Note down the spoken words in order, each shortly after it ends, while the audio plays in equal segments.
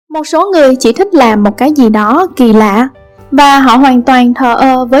Một số người chỉ thích làm một cái gì đó kỳ lạ và họ hoàn toàn thờ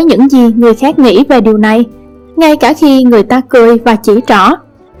ơ với những gì người khác nghĩ về điều này, ngay cả khi người ta cười và chỉ trỏ.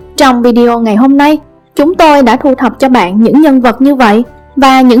 Trong video ngày hôm nay, chúng tôi đã thu thập cho bạn những nhân vật như vậy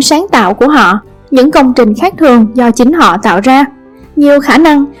và những sáng tạo của họ, những công trình khác thường do chính họ tạo ra. Nhiều khả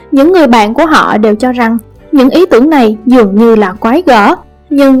năng những người bạn của họ đều cho rằng những ý tưởng này dường như là quái gở,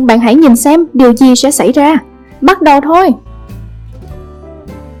 nhưng bạn hãy nhìn xem điều gì sẽ xảy ra. Bắt đầu thôi!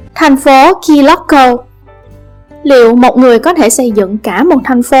 Thành phố Ky Thu. Liệu một người có thể xây dựng cả một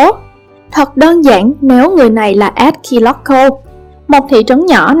thành phố? Thật đơn giản nếu người này là Ky Thu, một thị trấn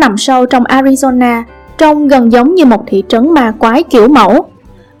nhỏ nằm sâu trong Arizona, trông gần giống như một thị trấn ma quái kiểu mẫu.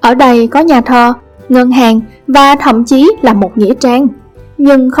 Ở đây có nhà thờ, ngân hàng và thậm chí là một nghĩa trang.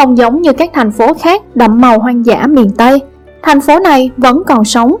 Nhưng không giống như các thành phố khác đậm màu hoang dã miền Tây, thành phố này vẫn còn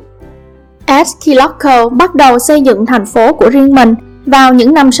sống. Ky Thu bắt đầu xây dựng thành phố của riêng mình vào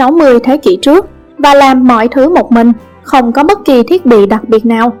những năm 60 thế kỷ trước và làm mọi thứ một mình, không có bất kỳ thiết bị đặc biệt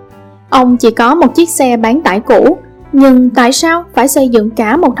nào. Ông chỉ có một chiếc xe bán tải cũ, nhưng tại sao phải xây dựng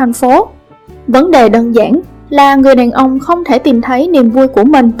cả một thành phố? Vấn đề đơn giản là người đàn ông không thể tìm thấy niềm vui của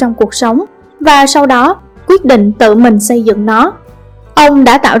mình trong cuộc sống và sau đó quyết định tự mình xây dựng nó. Ông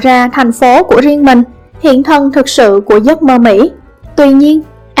đã tạo ra thành phố của riêng mình, hiện thân thực sự của giấc mơ Mỹ. Tuy nhiên,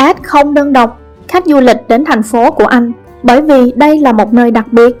 không đơn độc khách du lịch đến thành phố của anh bởi vì đây là một nơi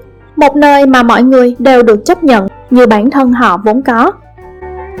đặc biệt, một nơi mà mọi người đều được chấp nhận như bản thân họ vốn có.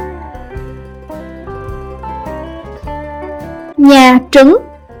 Nhà trứng.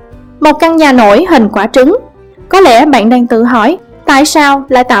 Một căn nhà nổi hình quả trứng. Có lẽ bạn đang tự hỏi tại sao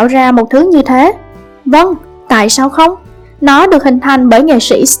lại tạo ra một thứ như thế? Vâng, tại sao không? Nó được hình thành bởi nghệ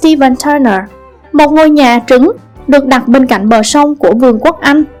sĩ Steven Turner, một ngôi nhà trứng được đặt bên cạnh bờ sông của Vương quốc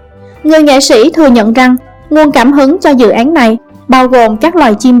Anh. Người nghệ sĩ thừa nhận rằng nguồn cảm hứng cho dự án này bao gồm các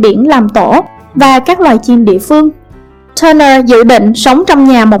loài chim biển làm tổ và các loài chim địa phương. Turner dự định sống trong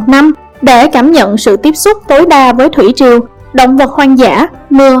nhà một năm để cảm nhận sự tiếp xúc tối đa với thủy triều, động vật hoang dã,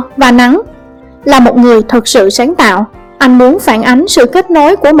 mưa và nắng. Là một người thực sự sáng tạo, anh muốn phản ánh sự kết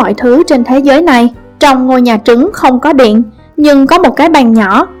nối của mọi thứ trên thế giới này. Trong ngôi nhà trứng không có điện, nhưng có một cái bàn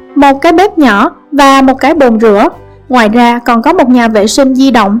nhỏ, một cái bếp nhỏ và một cái bồn rửa. Ngoài ra còn có một nhà vệ sinh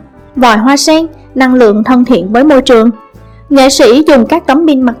di động, vòi hoa sen, năng lượng thân thiện với môi trường. Nghệ sĩ dùng các tấm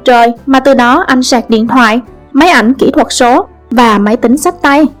pin mặt trời mà từ đó anh sạc điện thoại, máy ảnh kỹ thuật số và máy tính xách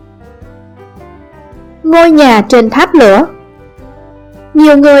tay. Ngôi nhà trên tháp lửa.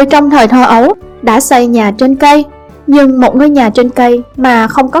 Nhiều người trong thời thơ ấu đã xây nhà trên cây, nhưng một ngôi nhà trên cây mà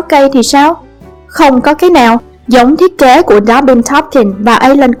không có cây thì sao? Không có cái nào giống thiết kế của Darwin Topkin và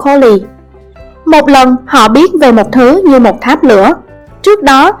Alan Coley. Một lần họ biết về một thứ như một tháp lửa. Trước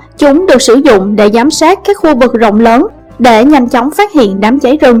đó, chúng được sử dụng để giám sát các khu vực rộng lớn để nhanh chóng phát hiện đám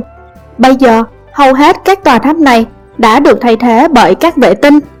cháy rừng. Bây giờ, hầu hết các tòa tháp này đã được thay thế bởi các vệ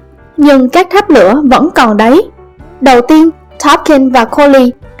tinh, nhưng các tháp lửa vẫn còn đấy. Đầu tiên, Topkin và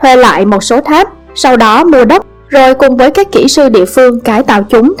Coley thuê lại một số tháp, sau đó mua đất, rồi cùng với các kỹ sư địa phương cải tạo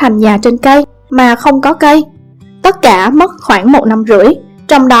chúng thành nhà trên cây mà không có cây. Tất cả mất khoảng 1 năm rưỡi,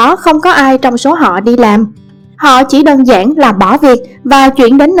 trong đó không có ai trong số họ đi làm. Họ chỉ đơn giản là bỏ việc và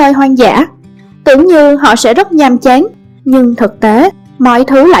chuyển đến nơi hoang dã. Tưởng như họ sẽ rất nhàm chán, nhưng thực tế, mọi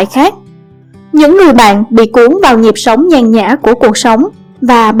thứ lại khác. Những người bạn bị cuốn vào nhịp sống nhàn nhã của cuộc sống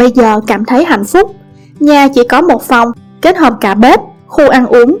và bây giờ cảm thấy hạnh phúc. Nhà chỉ có một phòng, kết hợp cả bếp, khu ăn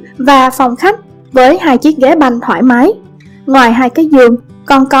uống và phòng khách với 2 chiếc ghế bành thoải mái. Ngoài 2 cái giường,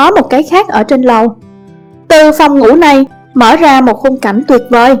 còn có một cái khác ở trên lầu. Từ phòng ngủ này mở ra một khung cảnh tuyệt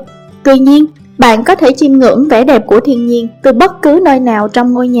vời. Tuy nhiên, bạn có thể chiêm ngưỡng vẻ đẹp của thiên nhiên từ bất cứ nơi nào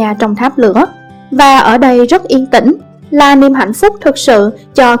trong ngôi nhà trong tháp lửa. Và ở đây rất yên tĩnh, là niềm hạnh phúc thực sự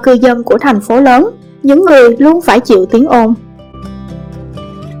cho cư dân của thành phố lớn, những người luôn phải chịu tiếng ồn.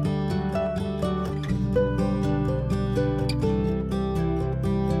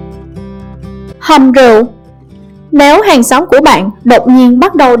 Hầm rượu. Nếu hàng xóm của bạn đột nhiên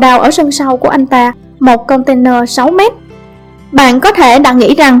bắt đầu đào ở sân sau của anh ta một container 6 mét, bạn có thể đã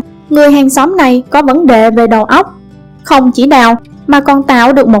nghĩ rằng người hàng xóm này có vấn đề về đầu óc. Không chỉ đào mà còn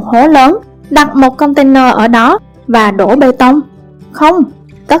tạo được một hố lớn, đặt một container ở đó và đổ bê tông. Không,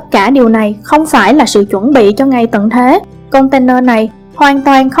 tất cả điều này không phải là sự chuẩn bị cho ngày tận thế. Container này hoàn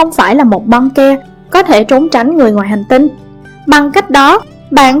toàn không phải là một bunker có thể trốn tránh người ngoài hành tinh. Bằng cách đó,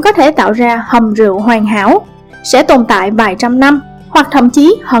 bạn có thể tạo ra hầm rượu hoàn hảo, sẽ tồn tại vài trăm năm hoặc thậm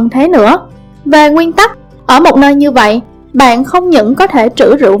chí hơn thế nữa. Về nguyên tắc, ở một nơi như vậy, bạn không những có thể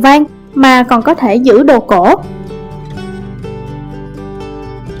trữ rượu vang mà còn có thể giữ đồ cổ.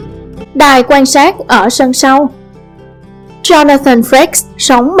 Đài quan sát ở sân sau. Jonathan Frakes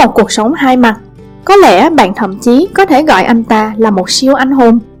sống một cuộc sống hai mặt. Có lẽ bạn thậm chí có thể gọi anh ta là một siêu anh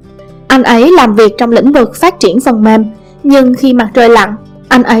hùng. Anh ấy làm việc trong lĩnh vực phát triển phần mềm, nhưng khi mặt trời lặn,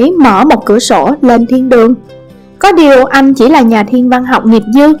 anh ấy mở một cửa sổ lên thiên đường. Có điều anh chỉ là nhà thiên văn học nghiệp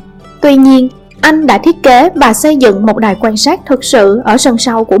dư. Tuy nhiên, anh đã thiết kế và xây dựng một đài quan sát thực sự ở sân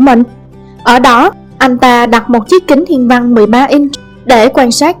sau của mình. Ở đó, anh ta đặt một chiếc kính thiên văn 13 inch để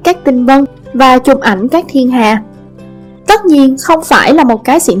quan sát các tinh vân và chụp ảnh các thiên hà. Tất nhiên không phải là một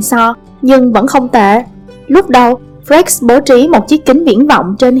cái xịn sò, nhưng vẫn không tệ. Lúc đầu, Frakes bố trí một chiếc kính viễn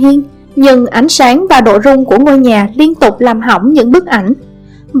vọng trên hiên, nhưng ánh sáng và độ rung của ngôi nhà liên tục làm hỏng những bức ảnh.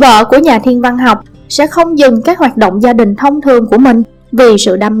 Vợ của nhà thiên văn học sẽ không dừng các hoạt động gia đình thông thường của mình vì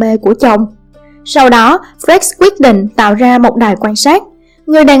sự đam mê của chồng. Sau đó, Frakes quyết định tạo ra một đài quan sát.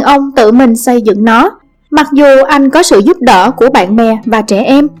 Người đàn ông tự mình xây dựng nó. Mặc dù anh có sự giúp đỡ của bạn bè và trẻ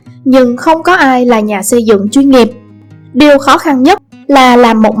em, nhưng không có ai là nhà xây dựng chuyên nghiệp. Điều khó khăn nhất là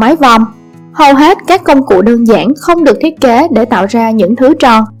làm một mái vòm. Hầu hết các công cụ đơn giản không được thiết kế để tạo ra những thứ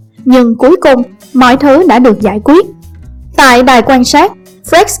tròn, nhưng cuối cùng mọi thứ đã được giải quyết. Tại đài quan sát,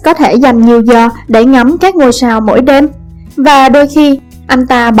 Frakes có thể dành nhiều giờ để ngắm các ngôi sao mỗi đêm, và đôi khi anh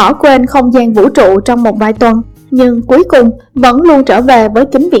ta bỏ quên không gian vũ trụ trong một vài tuần, nhưng cuối cùng vẫn luôn trở về với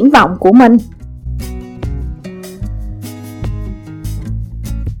kính viễn vọng của mình.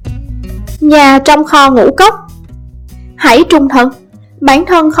 Nhà trong kho ngũ cốc. Hãy trung thực, bản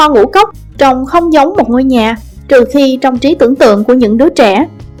thân kho ngũ cốc trông không giống một ngôi nhà, trừ khi trong trí tưởng tượng của những đứa trẻ,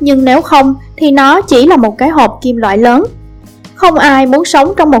 nhưng nếu không thì nó chỉ là một cái hộp kim loại lớn. Không ai muốn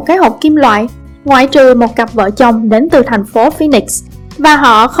sống trong một cái hộp kim loại, ngoại trừ một cặp vợ chồng đến từ thành phố Phoenix, và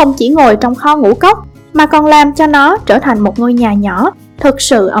họ không chỉ ngồi trong kho ngũ cốc mà còn làm cho nó trở thành một ngôi nhà nhỏ thực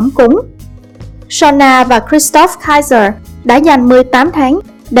sự ấm cúng. Shona và Christoph Kaiser đã dành 18 tháng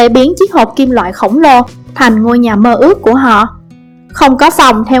để biến chiếc hộp kim loại khổng lồ thành ngôi nhà mơ ước của họ. Không có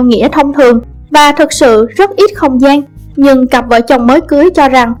phòng theo nghĩa thông thường và thực sự rất ít không gian, nhưng cặp vợ chồng mới cưới cho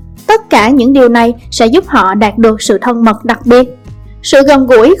rằng tất cả những điều này sẽ giúp họ đạt được sự thân mật đặc biệt. Sự gần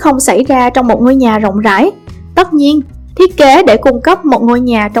gũi không xảy ra trong một ngôi nhà rộng rãi. Tất nhiên, thiết kế để cung cấp một ngôi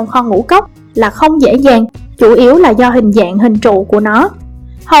nhà trong kho ngũ cốc là không dễ dàng, chủ yếu là do hình dạng hình trụ của nó.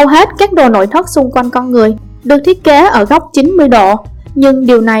 Hầu hết các đồ nội thất xung quanh con người được thiết kế ở góc 90 độ, nhưng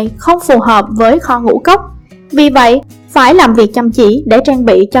điều này không phù hợp với kho ngũ cốc. Vì vậy, phải làm việc chăm chỉ để trang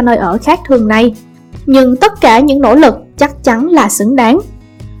bị cho nơi ở khác thường này. Nhưng tất cả những nỗ lực chắc chắn là xứng đáng.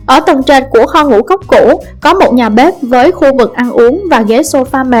 Ở tầng trệt của kho ngũ cốc cũ có một nhà bếp với khu vực ăn uống và ghế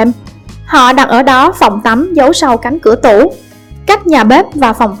sofa mềm. Họ đặt ở đó phòng tắm giấu sau cánh cửa tủ. Cách nhà bếp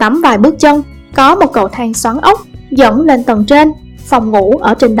và phòng tắm vài bước chân có một cầu thang xoắn ốc dẫn lên tầng trên, phòng ngủ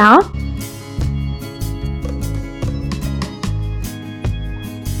ở trên đó.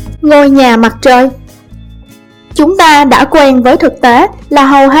 Ngôi nhà mặt trời. Chúng ta đã quen với thực tế là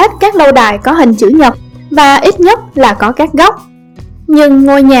hầu hết các lâu đài có hình chữ nhật và ít nhất là có các góc. Nhưng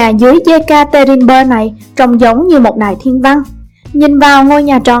ngôi nhà dưới Yekaterinburg này trông giống như một đài thiên văn. Nhìn vào ngôi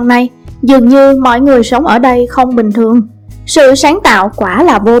nhà tròn này, dường như mọi người sống ở đây không bình thường. Sự sáng tạo quả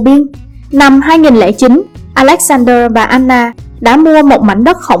là vô biên. Năm 2009, Alexander và Anna đã mua một mảnh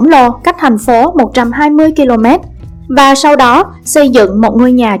đất khổng lồ cách thành phố 120 km và sau đó xây dựng một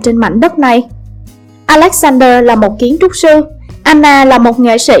ngôi nhà trên mảnh đất này. Alexander là một kiến trúc sư, Anna là một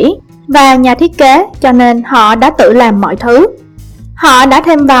nghệ sĩ và nhà thiết kế, cho nên họ đã tự làm mọi thứ. Họ đã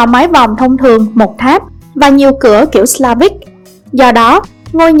thêm vào mái vòm thông thường một tháp và nhiều cửa kiểu Slavic. Do đó,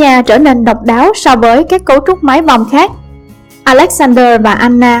 ngôi nhà trở nên độc đáo so với các cấu trúc mái vòm khác. Alexander và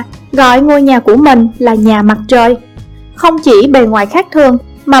Anna gọi ngôi nhà của mình là nhà mặt trời. Không chỉ bề ngoài khác thường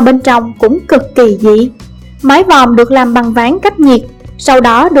mà bên trong cũng cực kỳ dị. Mái vòm được làm bằng ván cách nhiệt, sau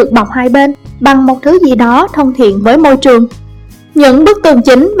đó được bọc hai bên bằng một thứ gì đó thân thiện với môi trường. Những bức tường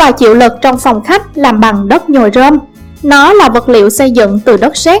chính và chịu lực trong phòng khách làm bằng đất nhồi rơm. Nó là vật liệu xây dựng từ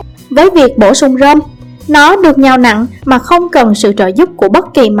đất sét với việc bổ sung rơm. Nó được nhào nặng mà không cần sự trợ giúp của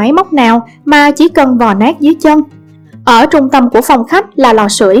bất kỳ máy móc nào mà chỉ cần vò nát dưới chân. Ở trung tâm của phòng khách là lò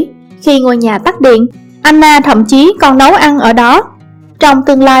sưởi. Khi ngôi nhà tắt điện, Anna thậm chí còn nấu ăn ở đó. Trong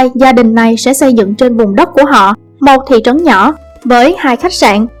tương lai, gia đình này sẽ xây dựng trên vùng đất của họ một thị trấn nhỏ với 2 khách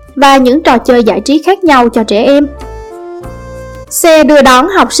sạn và những trò chơi giải trí khác nhau cho trẻ em. Xe đưa đón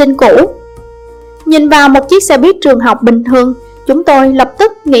học sinh cũ. Nhìn vào một chiếc xe buýt trường học bình thường, chúng tôi lập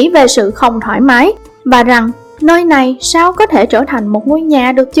tức nghĩ về sự không thoải mái và rằng nơi này sao có thể trở thành một ngôi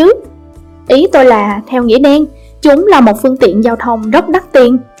nhà được chứ? Ý tôi là, theo nghĩa đen, chúng là một phương tiện giao thông rất đắt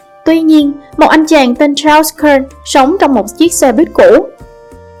tiền. Tuy nhiên, một anh chàng tên Charles Kern sống trong một chiếc xe buýt cũ.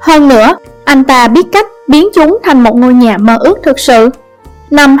 Hơn nữa, anh ta biết cách biến chúng thành một ngôi nhà mơ ước thực sự.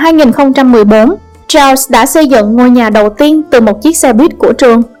 Năm 2014, Charles đã xây dựng ngôi nhà đầu tiên từ một chiếc xe buýt của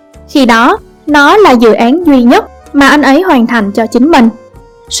trường. Khi đó, nó là dự án duy nhất mà anh ấy hoàn thành cho chính mình.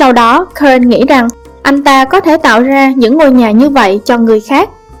 Sau đó, Kern nghĩ rằng anh ta có thể tạo ra những ngôi nhà như vậy cho người khác.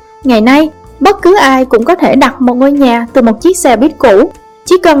 Ngày nay, bất cứ ai cũng có thể đặt một ngôi nhà từ một chiếc xe buýt cũ,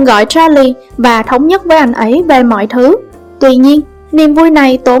 chỉ cần gọi Charlie và thống nhất với anh ấy về mọi thứ. Tuy nhiên, niềm vui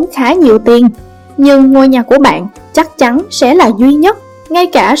này tốn khá nhiều tiền, nhưng ngôi nhà của bạn chắc chắn sẽ là duy nhất, ngay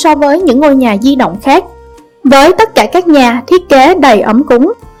cả so với những ngôi nhà di động khác. Với tất cả các nhà thiết kế đầy ấm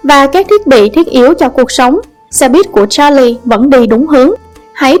cúng và các thiết bị thiết yếu cho cuộc sống, xe buýt của Charlie vẫn đi đúng hướng.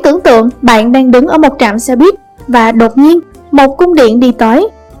 Hãy tưởng tượng bạn đang đứng ở một trạm xe buýt và đột nhiên một cung điện đi tới.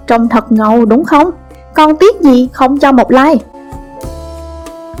 Trông thật ngầu đúng không? Còn tiếc gì không cho một like.